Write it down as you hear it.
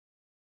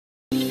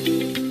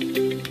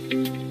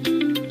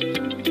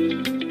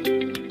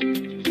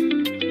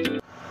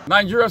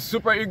Nigeria's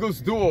Super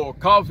Eagles duo,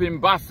 Calvin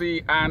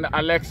Bassey and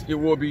Alex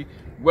Iwobi,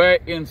 were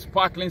in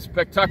sparkling,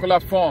 spectacular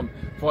form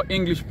for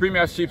English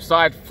Premiership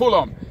side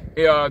Fulham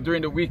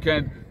during the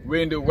weekend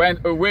when they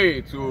went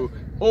away to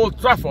Old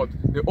Trafford,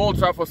 the Old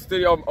Trafford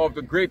Stadium of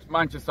the great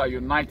Manchester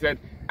United,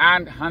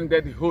 and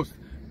handed the host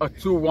a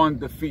 2-1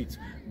 defeat.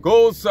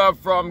 Goals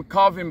from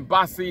Calvin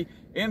Bassey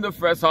in the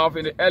first half,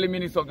 in the early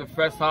minutes of the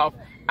first half,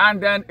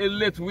 and then a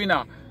late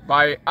winner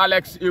by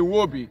Alex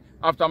Iwobi.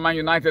 After Man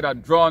United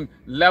had drawn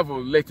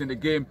level late in the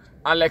game,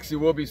 Alex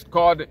Iwobi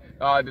scored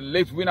the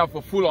late winner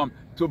for Fulham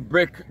to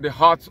break the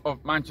hearts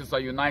of Manchester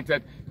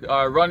United,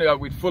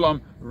 with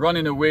Fulham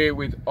running away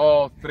with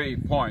all 3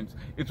 points.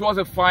 It was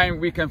a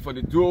fine weekend for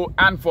the duo,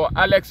 and for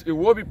Alex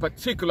Iwobi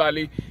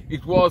particularly,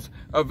 it was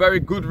a very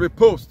good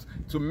riposte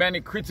to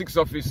many critics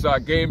of his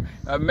game,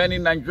 many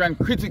Nigerian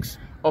critics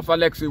of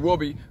Alex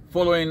Iwobi,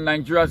 following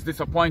Nigeria's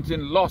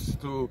disappointing loss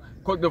to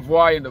Cote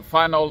d'Ivoire in the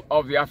final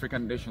of the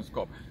African Nations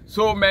Cup.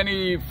 So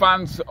many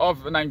fans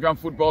of Nigerian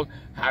football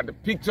had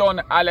picked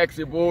on Alex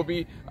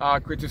Iwobi,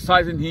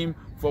 criticizing him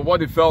for what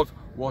they felt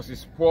was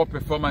his poor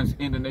performance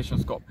in the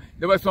Nations Cup.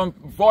 There were some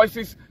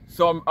voices,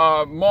 some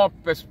more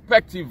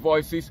perspective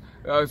voices,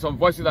 some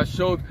voices that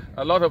showed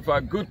a lot of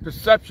good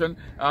perception,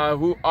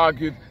 who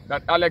argued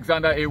that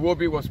Alexander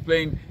Iwobi was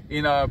playing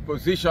in a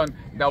position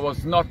that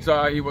was not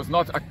he was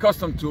not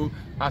accustomed to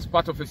as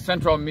part of a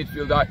central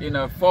midfielder in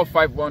a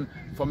 4-5-1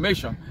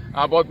 formation.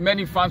 But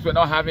many fans were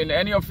not having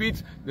any of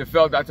it. They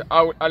felt that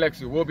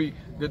Alex Iwobi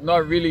did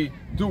not really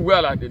do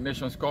well at the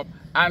Nations Cup,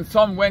 and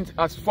some went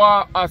as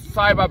far as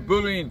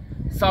cyberbullying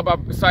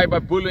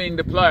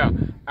the player.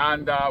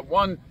 And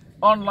one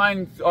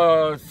online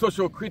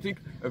social critic,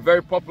 a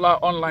very popular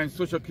online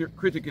social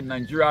critic in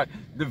Nigeria,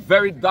 the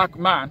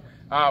VeryDarkMan,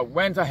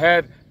 went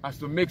ahead as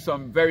to make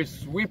some very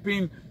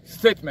sweeping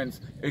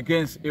statements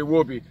against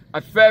Iwobi.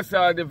 At first,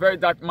 the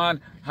VeryDarkMan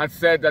had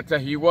said that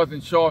he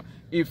wasn't sure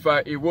if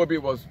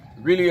Iwobi was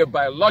really a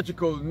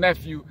biological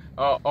nephew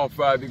of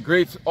the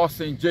great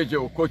Austin J.J.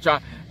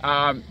 Okocha.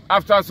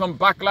 After some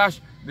backlash,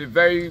 the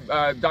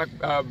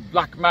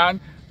black man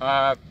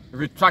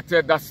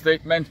retracted that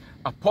statement,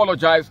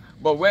 apologized,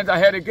 but went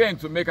ahead again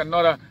to make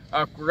another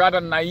rather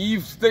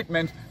naive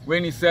statement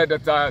when he said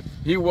that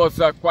he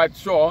was quite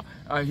sure.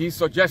 He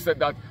suggested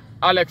that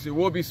Alex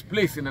Iwobi's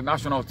place in the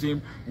national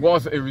team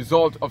was a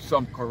result of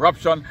some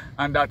corruption,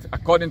 and that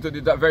according to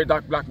the very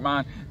dark black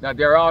man, that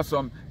there are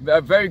some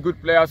very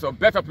good players or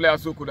better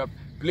players who could have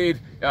played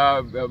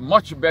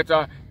much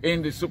better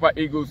in the Super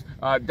Eagles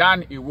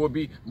than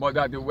Iwobi, but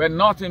that they were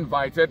not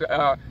invited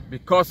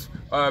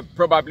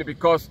probably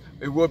because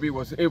Iwobi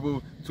was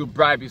able to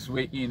bribe his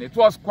way in. It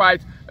was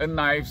quite a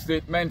naive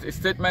statement, a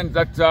statement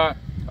that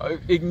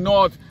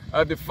ignored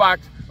the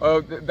fact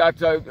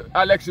that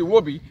Alex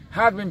Iwobi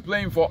had been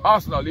playing for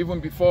Arsenal even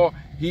before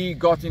he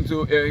got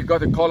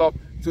a call-up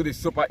to the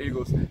Super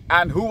Eagles.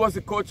 And who was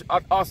the coach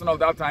at Arsenal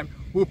that time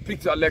who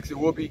picked Alex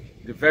Iwobi?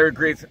 The very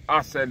great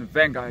Arsene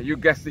Wenger. You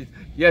guessed it.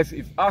 Yes,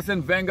 if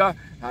Arsene Wenger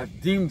has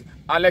deemed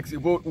Alex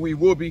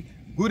Iwobi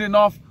good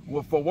enough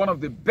for one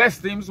of the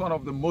best teams, one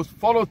of the most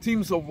followed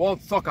teams of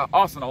world soccer,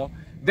 Arsenal,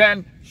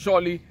 then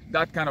surely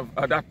that kind of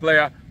that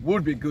player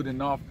would be good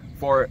enough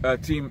for a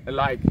team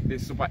like the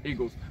Super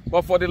Eagles.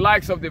 But for the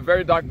likes of the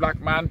very dark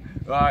black man,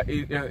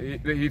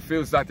 he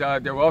feels that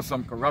there was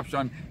some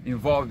corruption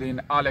involved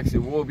in Alex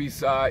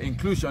Iwobi's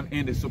inclusion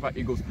in the Super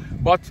Eagles.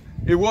 But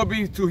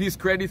Iwobi, to his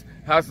credit,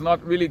 has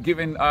not really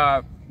given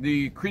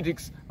the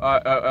critics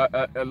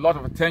a lot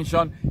of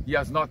attention. He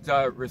has not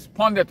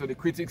responded to the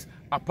critics,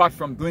 apart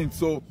from doing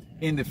so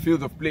in the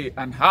field of play.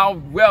 And how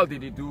well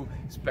did he do?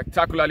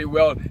 Spectacularly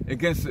well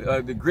against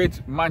the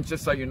great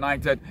Manchester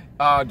United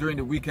during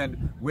the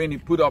weekend, when he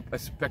put up a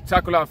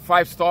spectacular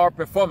 5-star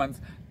performance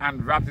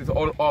and wrapped it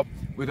all up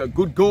with a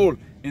good goal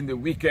in the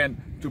weekend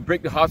to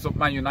break the hearts of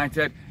Man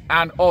United,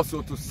 and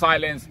also to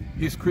silence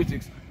his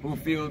critics who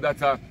feel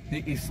that he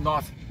is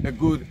not a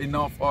good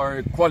enough or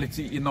a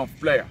quality enough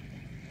player.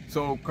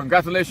 So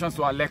congratulations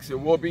to Alex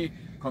Iwobi.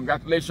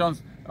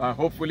 Congratulations.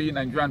 Hopefully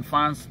Nigerian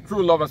fans,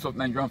 true lovers of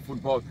Nigerian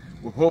football,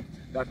 will hope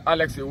that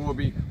Alex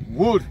Iwobi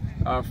would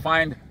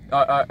find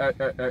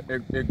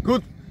a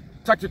good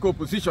tactical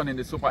position in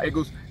the Super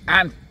Eagles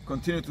and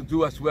continue to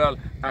do as well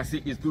as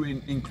he is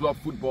doing in club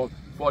football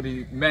for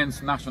the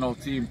men's national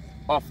team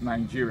of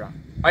Nigeria.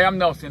 I am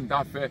Nelson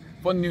Dafe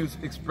for News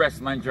Express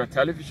Nigeria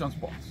Television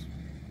Sports.